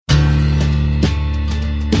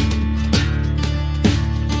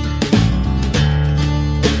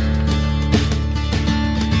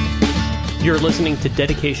You're listening to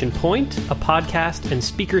Dedication Point, a podcast and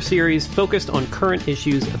speaker series focused on current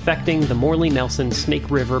issues affecting the Morley-Nelson Snake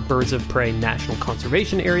River Birds of Prey National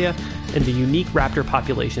Conservation Area and the unique raptor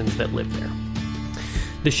populations that live there.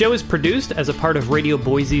 The show is produced as a part of Radio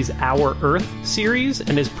Boise's Our Earth series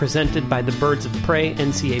and is presented by the Birds of Prey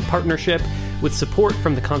NCA partnership with support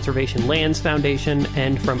from the Conservation Lands Foundation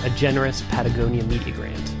and from a generous Patagonia Media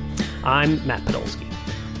grant. I'm Matt Podolsky.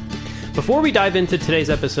 Before we dive into today's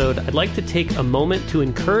episode, I'd like to take a moment to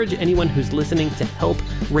encourage anyone who's listening to help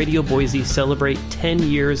Radio Boise celebrate 10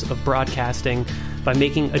 years of broadcasting by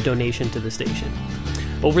making a donation to the station.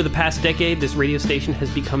 Over the past decade, this radio station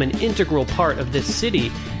has become an integral part of this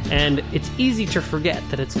city, and it's easy to forget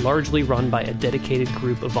that it's largely run by a dedicated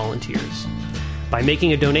group of volunteers. By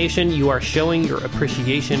making a donation, you are showing your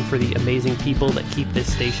appreciation for the amazing people that keep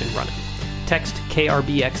this station running. Text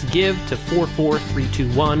KRBX GIVE to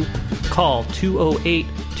 44321, call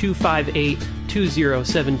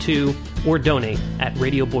 208-258-2072, or donate at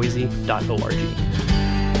radioboise.org.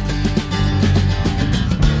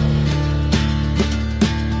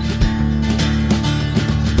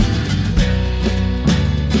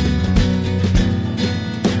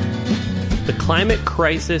 The climate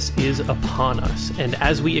crisis is upon us, and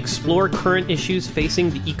as we explore current issues facing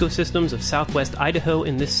the ecosystems of Southwest Idaho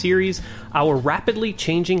in this series, our rapidly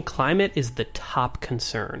changing climate is the top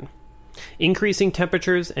concern. Increasing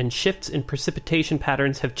temperatures and shifts in precipitation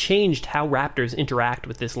patterns have changed how raptors interact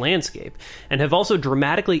with this landscape, and have also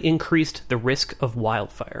dramatically increased the risk of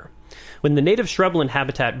wildfire. When the native shrubland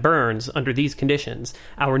habitat burns under these conditions,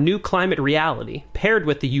 our new climate reality, paired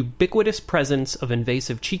with the ubiquitous presence of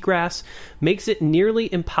invasive cheatgrass, makes it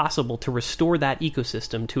nearly impossible to restore that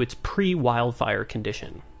ecosystem to its pre-wildfire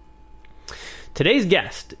condition. Today's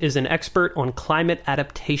guest is an expert on climate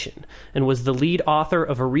adaptation and was the lead author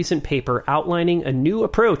of a recent paper outlining a new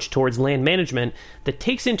approach towards land management that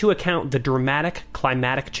takes into account the dramatic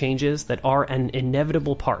climatic changes that are an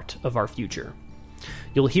inevitable part of our future.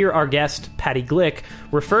 You'll hear our guest, Patty Glick,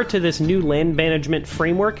 refer to this new land management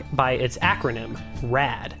framework by its acronym,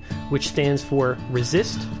 RAD, which stands for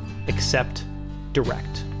Resist, Accept,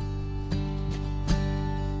 Direct.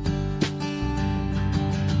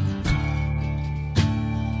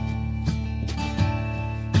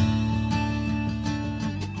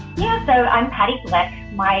 Yeah, so I'm Patty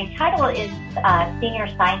Glick. My title is Senior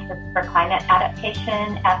Scientist for Climate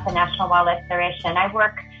Adaptation at the National Wildlife Federation. I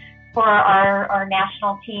work for our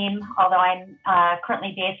national team, although I'm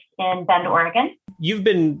currently based in Bend, Oregon. You've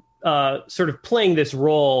been sort of playing this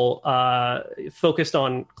role focused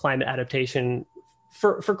on climate adaptation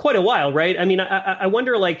for quite a while, right? I mean, I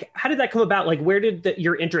wonder, like, how did that come about? Like, where did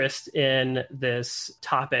your interest in this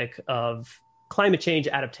topic of climate change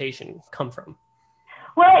adaptation come from?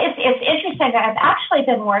 Well, it's interesting. I've actually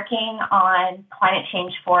been working on climate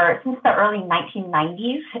change since the early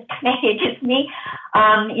 1990s. It kind of ages me.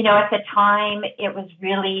 At the time, it was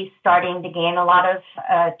really starting to gain a lot of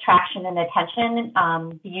traction and attention.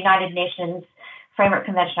 The United Nations Framework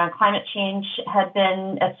Convention on Climate Change had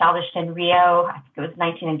been established in Rio. I think it was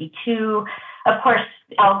 1992. Of course,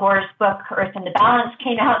 Al Gore's book, Earth in the Balance,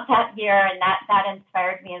 came out that year, and that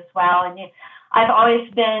inspired me as well. And I've always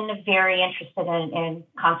been very interested in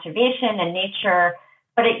conservation and nature,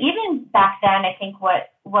 but even back then, I think what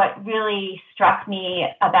really struck me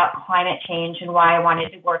about climate change and why I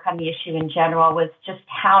wanted to work on the issue in general was just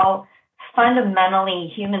how fundamentally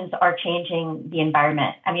humans are changing the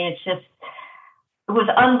environment. I mean, it was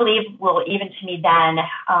unbelievable even to me then,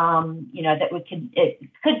 that it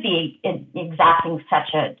could be exacting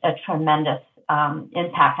such a tremendous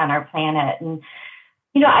impact on our planet. And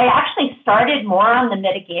I actually started more on the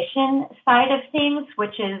mitigation side of things,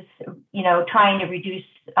 which is, trying to reduce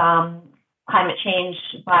climate change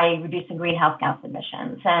by reducing greenhouse gas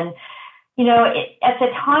emissions. And, at the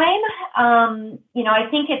time, I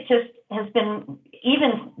think it just has been,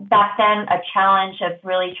 even back then, a challenge of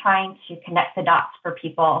really trying to connect the dots for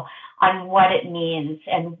people on what it means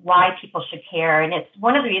and why people should care. And it's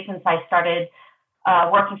one of the reasons I started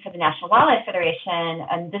working for the National Wildlife Federation,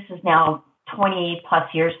 and this is now 20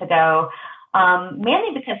 plus years ago,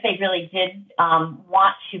 mainly because they really did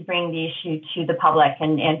want to bring the issue to the public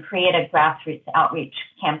and create a grassroots outreach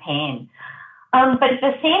campaign. But at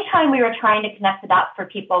the same time we were trying to connect the dots for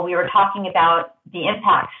people, we were talking about the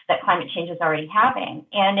impacts that climate change is already having.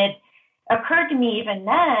 And it occurred to me even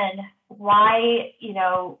then, why,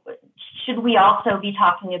 should we also be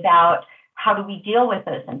talking about how do we deal with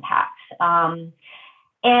those impacts?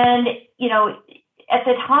 At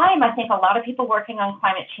the time, I think a lot of people working on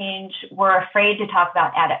climate change were afraid to talk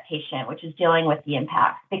about adaptation, which is dealing with the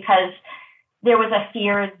impacts, because there was a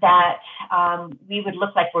fear that we would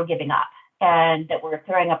look like we're giving up and that we're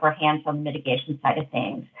throwing up our hands on the mitigation side of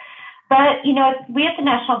things. But, we at the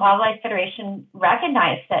National Wildlife Federation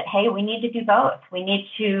recognize that, hey, we need to do both. We need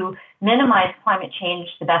to minimize climate change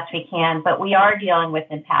the best we can, but we are dealing with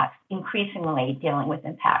impacts, increasingly dealing with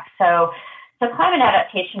impacts. So climate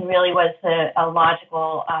adaptation really was a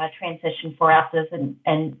logical transition for us as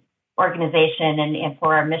an organization and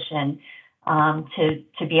for our mission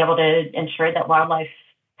to be able to ensure that wildlife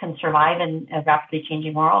can survive in a rapidly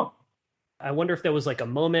changing world. I wonder if there was like a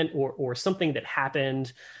moment or something that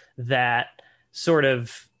happened that sort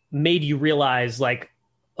of made you realize like,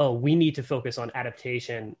 oh, we need to focus on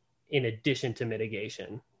adaptation in addition to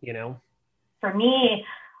mitigation, For me,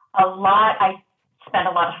 I spent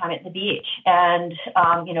a lot of time at the beach and,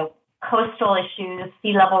 coastal issues,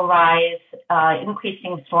 sea level rise,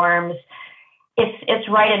 increasing storms, it's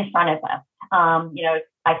right in front of us.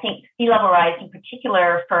 I think sea level rise in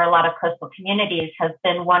particular for a lot of coastal communities has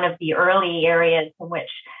been one of the early areas in which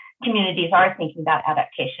communities are thinking about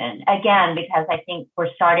adaptation. Again, because I think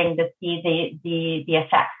we're starting to see the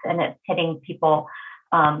effects and it's hitting people,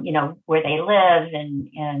 where they live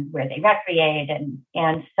and where they recreate.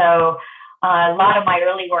 And so a lot of my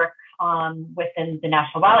early work within the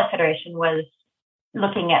National Wildlife Federation was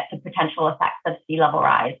looking at the potential effects of sea level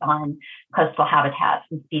rise on coastal habitats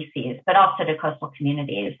and species, but also to coastal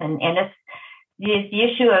communities. And it's, the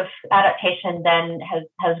issue of adaptation then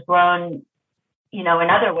has grown, in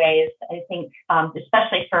other ways. I think,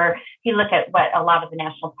 especially if you look at what a lot of the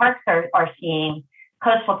national parks are seeing,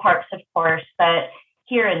 coastal parks, of course, but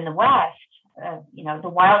here in the West, the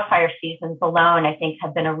wildfire seasons alone, I think,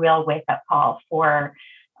 have been a real wake-up call for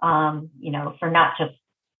not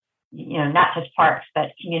just parks,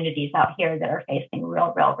 but communities out here that are facing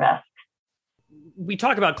real risk. We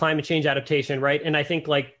talk about climate change adaptation, right? And I think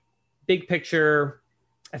like big picture,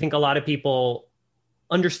 I think a lot of people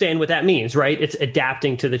understand what that means, right? It's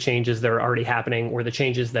adapting to the changes that are already happening or the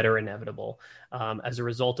changes that are inevitable as a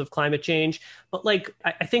result of climate change. But like,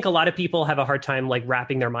 I think a lot of people have a hard time like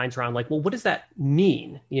wrapping their minds around like, well, what does that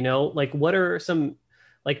mean? Like what are some,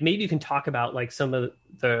 like maybe you can talk about like some of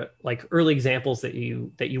the like early examples that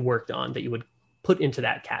you worked on that you would put into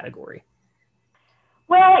that category.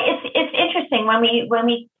 Well, it's interesting when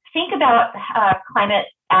we think about climate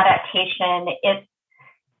adaptation. It's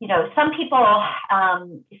some people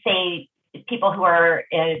say people who are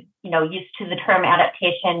used to the term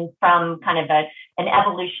adaptation from kind of an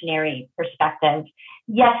evolutionary perspective.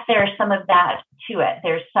 Yes, there's some of that to it.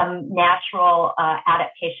 There's some natural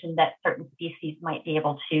adaptation that certain species might be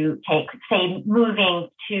able to take, say, moving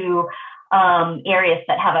to areas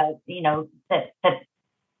that have that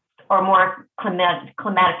are more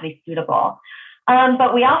climatically suitable.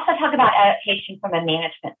 But we also talk about adaptation from a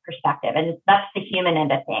management perspective, and that's the human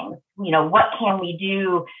end of things. What can we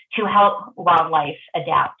do to help wildlife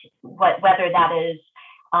adapt? Whether that is,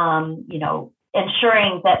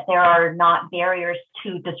 ensuring that there are not barriers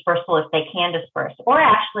to dispersal if they can disperse, or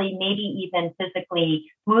actually maybe even physically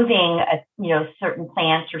moving, certain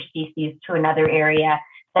plants or species to another area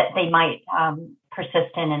that they might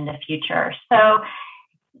persist in the future. So,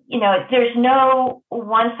 there's no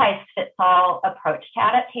one-size-fits-all approach to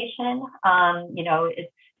adaptation.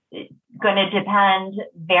 It's going to depend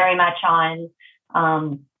very much on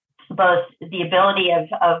both the ability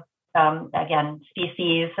of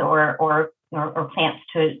species or plants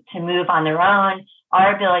to move on their own,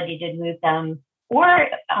 our ability to move them, or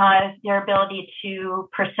their ability to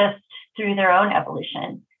persist through their own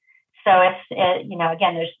evolution. So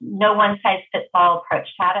again, there's no one-size-fits-all approach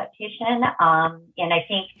to adaptation. And I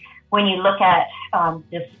think when you look at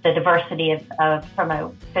just the diversity of from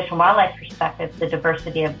a fish and wildlife perspective, the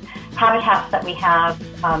diversity of habitats that we have,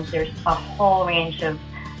 there's a whole range of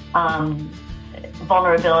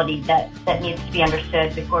vulnerability that needs to be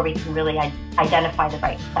understood before we can really identify the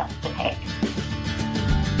right steps to take.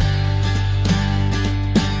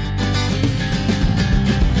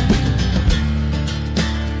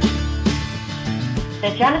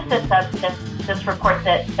 The genesis of this report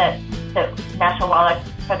that National Wildlife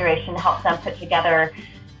Federation helped them put together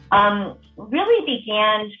really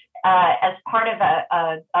began as part of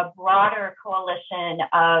a broader coalition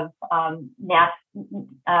of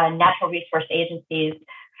natural resource agencies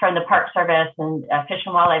from the Park Service and Fish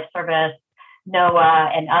and Wildlife Service,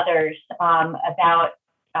 NOAA, and others about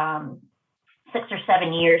 6 or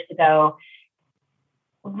 7 years ago,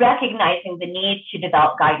 recognizing the need to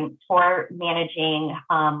develop guidance for managing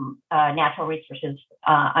natural resources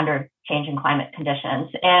under changing climate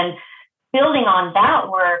conditions. And building on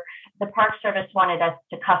that work, the Park Service wanted us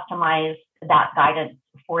to customize that guidance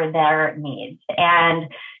for their needs. And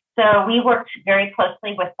so we worked very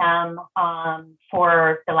closely with them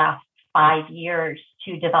for the last 5 years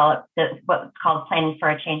to develop what's called Planning for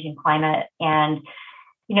a Changing Climate. And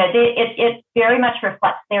it very much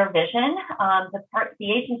reflects their vision.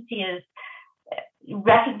 The agency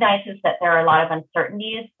recognizes that there are a lot of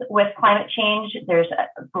uncertainties with climate change. There's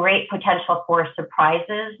a great potential for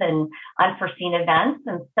surprises and unforeseen events.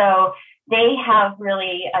 And so they have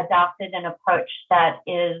really adopted an approach that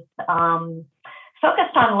is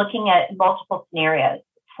focused on looking at multiple scenarios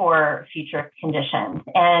for future conditions.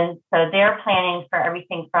 And so they're planning for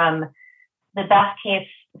everything from the best case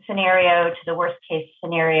scenario to the worst case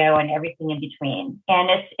scenario and everything in between. And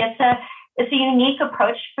it's a unique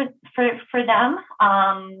approach for them.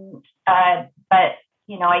 But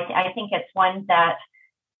I think it's one that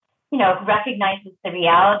recognizes the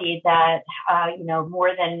reality that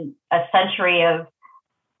more than a century of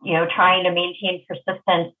trying to maintain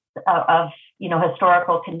persistence of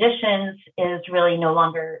historical conditions is really no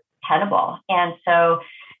longer tenable. And so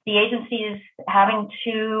the agency is having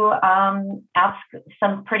to ask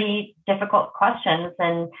some pretty difficult questions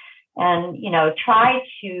and try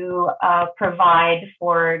to provide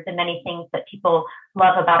for the many things that people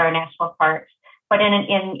love about our national parks, but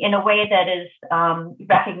in a way that is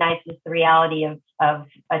recognizes the reality of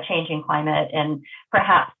a changing climate and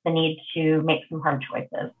perhaps the need to make some hard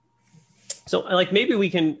choices. So maybe we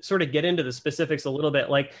can sort of get into the specifics a little bit,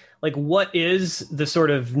 like what is the sort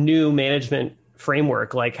of new management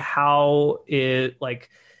framework? What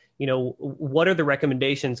are the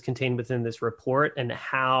recommendations contained within this report, and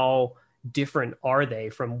how different are they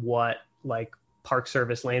from what Park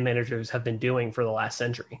Service land managers have been doing for the last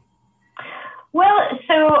century? Well,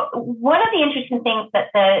 so one of the interesting things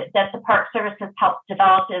that the Park Service has helped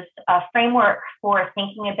develop is a framework for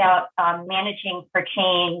thinking about managing for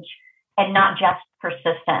change and not just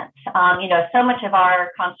persistence. So much of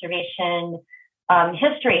our conservation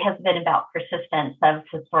history has been about persistence of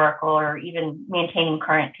historical or even maintaining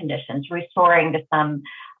current conditions, restoring to some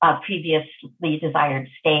previously desired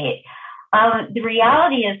state. The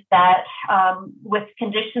reality is that with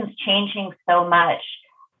conditions changing so much,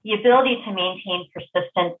 the ability to maintain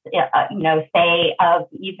persistence, say of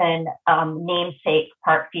even namesake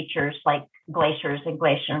park features like glaciers and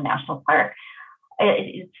Glacier National Park,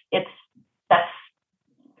 that's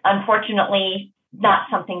unfortunately not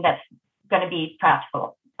something that's going to be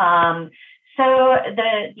practical. So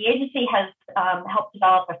the agency has helped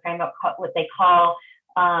develop a framework, what they call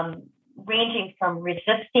ranging from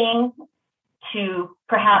resisting to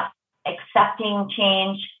perhaps accepting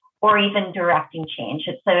change or even directing change.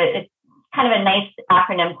 It's kind of a nice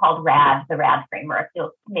acronym called RAD, the RAD framework.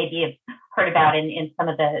 You'll maybe have heard about in some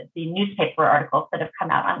of the newspaper articles that have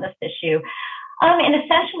come out on this issue. And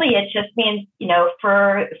essentially, it just means,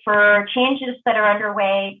 for changes that are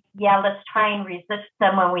underway, let's try and resist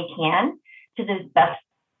them when we can to the best,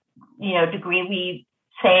 degree. We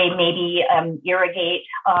say maybe irrigate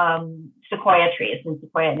sequoia trees in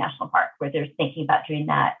Sequoia National Park, where they're thinking about doing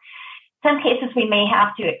that. Some cases we may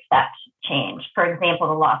have to accept change. For example,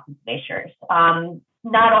 the loss of glaciers.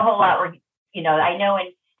 Not a whole lot. I know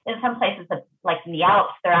in some places, like in the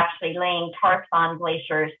Alps, they're actually laying tarps on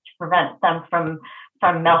glaciers to prevent them from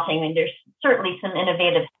melting. And there's certainly some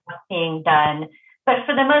innovative stuff being done. But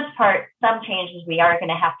for the most part, some changes we are going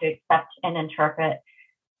to have to accept and interpret.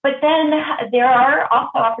 But then there are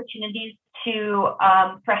also opportunities to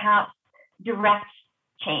perhaps direct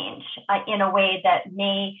change in a way that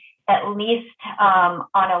may, at least on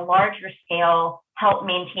a larger scale, help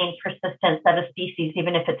maintain persistence of a species,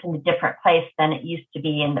 even if it's in a different place than it used to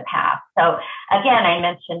be in the past. So again, I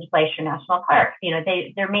mentioned Glacier National Park.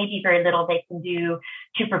 There may be very little they can do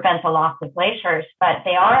to prevent the loss of glaciers, but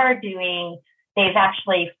they've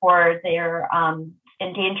actually, for their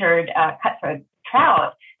endangered cutthroat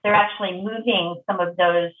trout, they're actually moving some of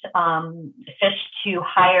those fish to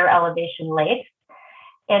higher elevation lakes.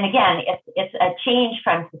 And again, it's a change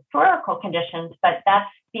from historical conditions, but that's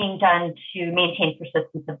being done to maintain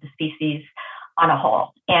persistence of the species on a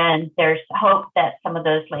whole. And there's hope that some of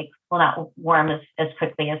those lakes will not warm as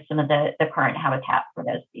quickly as some of the current habitat for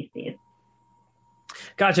those species.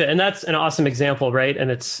 Gotcha. And that's an awesome example, right? And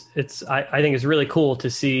I think it's really cool to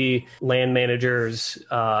see land managers,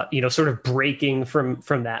 sort of breaking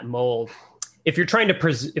from that mold. If you're trying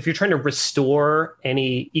to restore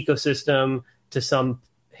any ecosystem to some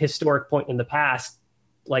historic point in the past,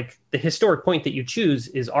 like the historic point that you choose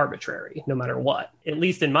is arbitrary no matter what, at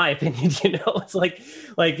least in my opinion. It's like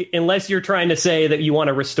unless you're trying to say that you want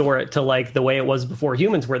to restore it to like the way it was before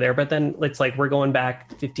humans were there, but then it's like we're going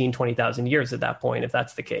back 15, 20,000 years at that point, if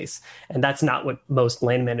that's the case. And that's not what most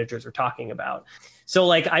land managers are talking about. So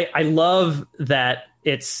like I love that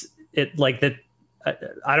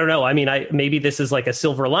I don't know. I mean, maybe this is like a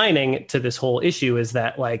silver lining to this whole issue, is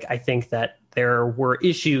that like I think that there were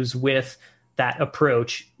issues with that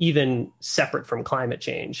approach, even separate from climate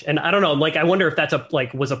change. And I don't know, like I wonder if that's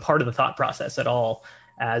was a part of the thought process at all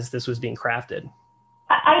as this was being crafted.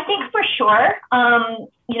 I think for sure.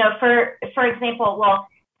 For example, well,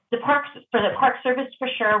 for the Park Service for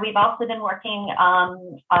sure. We've also been working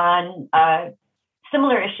on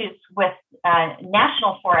similar issues with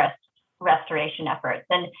national forest restoration efforts.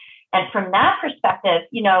 And from that perspective,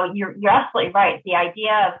 you're absolutely right. The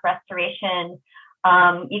idea of restoration,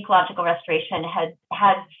 ecological restoration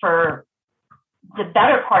had for the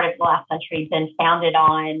better part of the last century been founded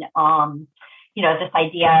on, this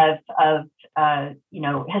idea of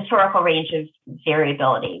historical range of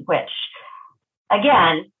variability, which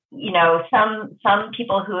again, some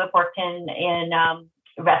people who have worked in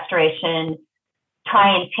restoration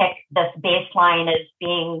try and pick this baseline as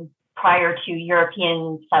being prior to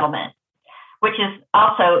European settlement, which is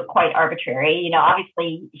also quite arbitrary.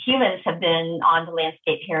 Obviously humans have been on the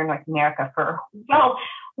landscape here in North America for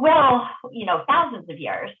thousands of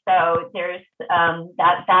years. So there's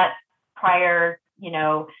that prior,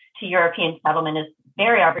 to European settlement is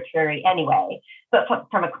very arbitrary anyway. But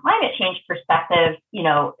from a climate change perspective,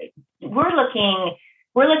 we're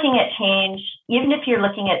looking at change, even if you're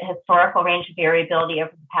looking at historical range of variability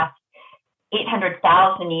over the past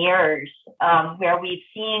 800,000 years, where we've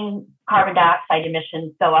seen carbon dioxide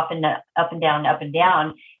emissions go up and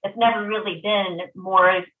down. It's never really been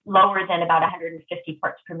lower than about 150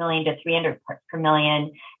 parts per million to 300 parts per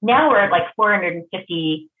million. Now we're at like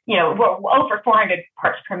 450, we're over 400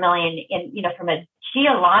 parts per million. From a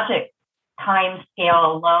geologic time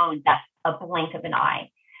scale alone, that's a blink of an eye.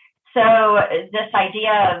 So this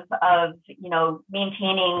idea of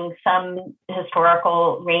maintaining some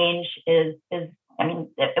historical range is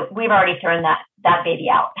we've already thrown that baby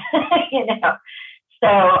out, So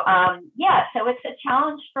it's a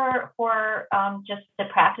challenge for just the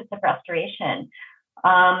practice of restoration.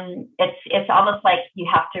 It's almost like you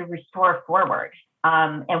have to restore forward.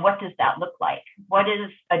 And what does that look like? What does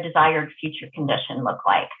a desired future condition look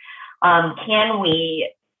like? Can we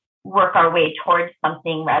work our way towards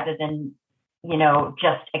something rather than,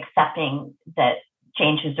 just accepting that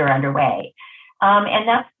changes are underway? And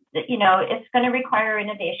that's, it's going to require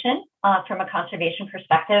innovation from a conservation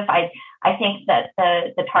perspective. I think that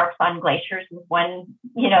the tarps on glaciers is one,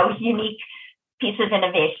 unique piece of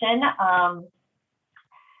innovation.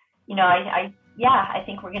 I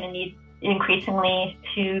think we're going to need increasingly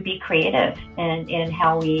to be creative in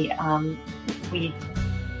how we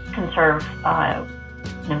conserve. I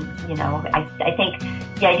think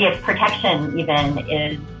the idea of protection even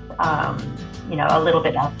is, a little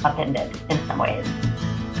bit upended in some ways.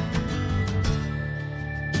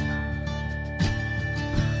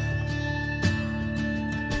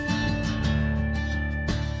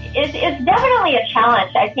 It's definitely a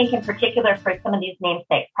challenge, I think, in particular for some of these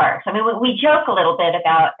namesake parks. I mean, we joke a little bit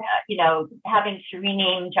about, having to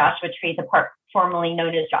rename Joshua Tree, the park formerly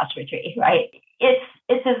known as Joshua Tree, right?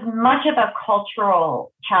 It's as much of a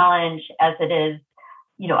cultural challenge as it is,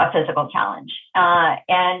 a physical challenge.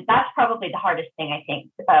 And that's probably the hardest thing, I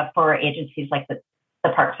think, for agencies like the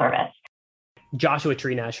Park Service. Joshua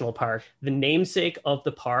Tree National Park, the namesake of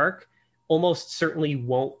the park, almost certainly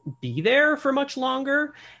won't be there for much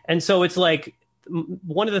longer. And so it's like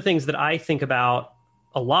one of the things that I think about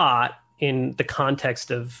a lot in the context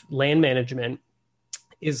of land management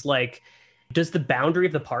is like, does the boundary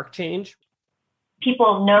of the park change?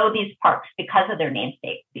 People know these parks because of their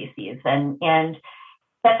namesake species. And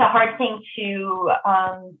that's a hard thing to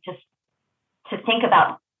think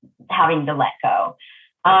about having to let go.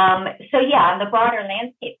 On the broader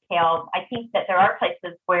landscape scale, I think that there are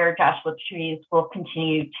places where Joshua trees will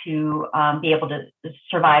continue to be able to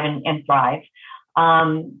survive and thrive.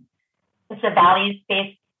 It's a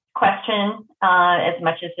values-based question as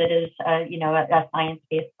much as it is, a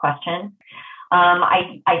science-based question.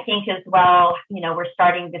 I think as well, we're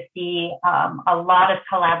starting to see a lot of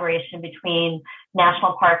collaboration between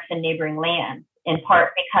national parks and neighboring lands, in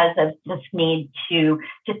part because of this need to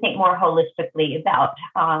think more holistically about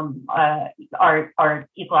our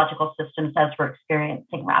ecological systems as we're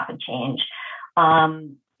experiencing rapid change.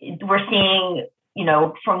 We're seeing,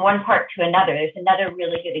 from one park to another. There's another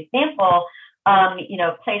really good example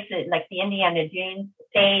places like the Indiana Dunes,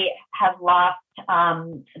 they have lost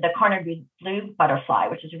the Carner blue butterfly,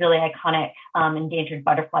 which is a really iconic endangered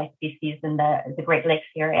butterfly species in the Great Lakes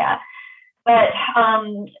area. But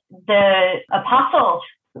the Apostle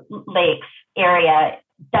Lakes area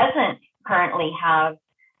doesn't currently have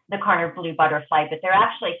the Carner blue butterfly, but they're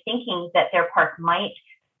actually thinking that their park might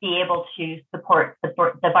be able to support the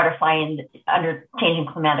butterfly under changing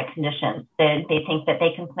climatic conditions. They think that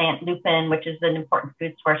they can plant lupin, which is an important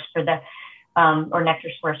food source for or nectar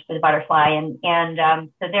source for the butterfly. And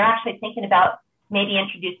so they're actually thinking about maybe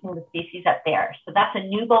introducing the species up there. So that's a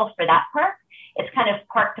new goal for that park. It's kind of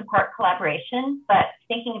park to park collaboration, but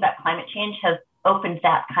thinking about climate change has opened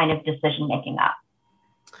that kind of decision making up.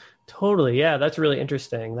 Totally. Yeah, that's really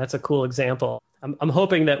interesting. That's a cool example. I'm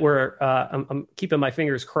hoping that I'm keeping my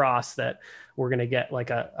fingers crossed that we're going to get like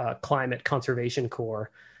a climate conservation corps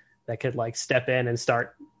that could like step in and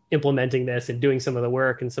start implementing this and doing some of the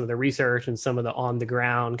work and some of the research and some of the on the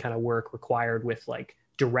ground kind of work required with like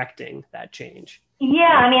directing that change. Yeah,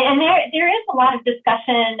 I mean, and there is a lot of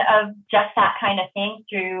discussion of just that kind of thing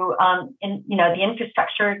through, the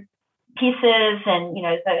infrastructure pieces, and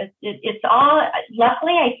it's all.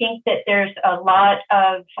 Luckily, I think that there's a lot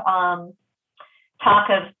of talk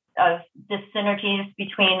of dyssynergies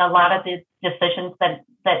between a lot of the decisions that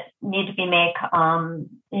need to be made on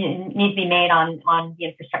the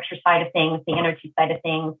infrastructure side of things, the energy side of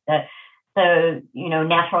things, the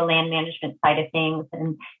natural land management side of things,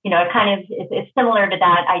 and it's similar to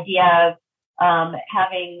that idea of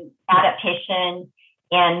having adaptation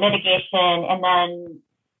and mitigation, and then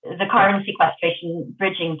the carbon sequestration,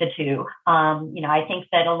 bridging the two. I think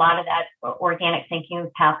that a lot of that organic thinking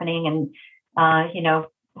is happening, and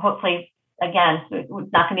hopefully, again, it's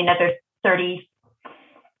not going to be another 30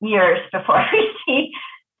 years before we see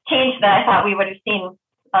change that I thought we would have seen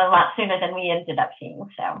a lot sooner than we ended up seeing.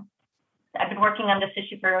 So I've been working on this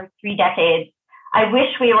issue for 3 decades. I wish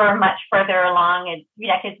we were much further along. And 3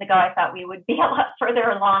 decades ago, I thought we would be a lot further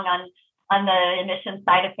along on the emissions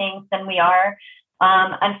side of things than we are.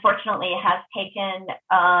 Unfortunately, it has taken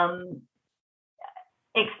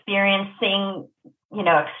experiencing,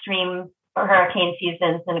 extreme hurricane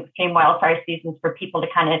seasons and extreme wildfire seasons for people to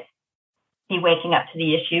kind of be waking up to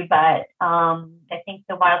the issue. But I think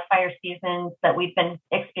the wildfire seasons that we've been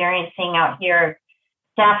experiencing out here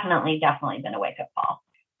definitely been a wake-up call.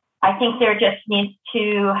 I think there just needs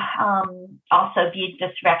to also be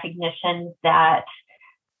this recognition that,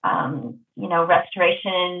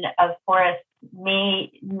 restoration of forests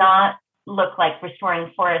may not look like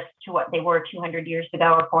restoring forests to what they were 200 years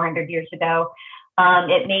ago or 400 years ago.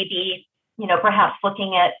 It may be, perhaps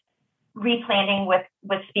looking at replanting with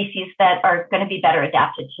species that are going to be better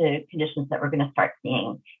adapted to conditions that we're going to start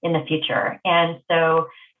seeing in the future. And so,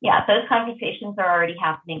 yeah, those conversations are already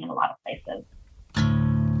happening in a lot of places.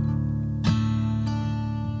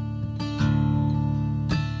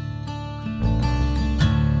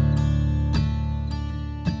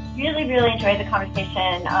 Really enjoyed the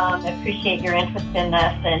conversation. Appreciate your interest in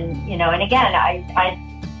this, and and again, I'd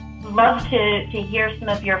love to hear some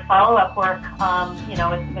of your follow-up work,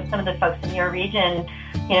 with some of the folks in your region,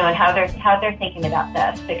 and how they're thinking about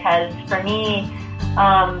this. Because for me,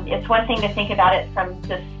 it's one thing to think about it from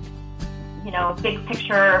this, big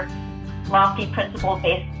picture, lofty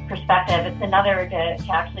principle-based perspective. It's another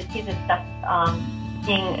to actually see this stuff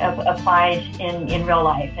being applied in real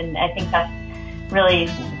life, and I think that's really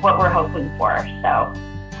what we're hoping for. So,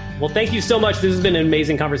 well, thank you so much. This has been an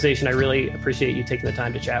amazing conversation. I really appreciate you taking the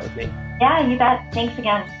time to chat with me. Yeah, you bet. Thanks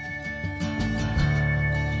again.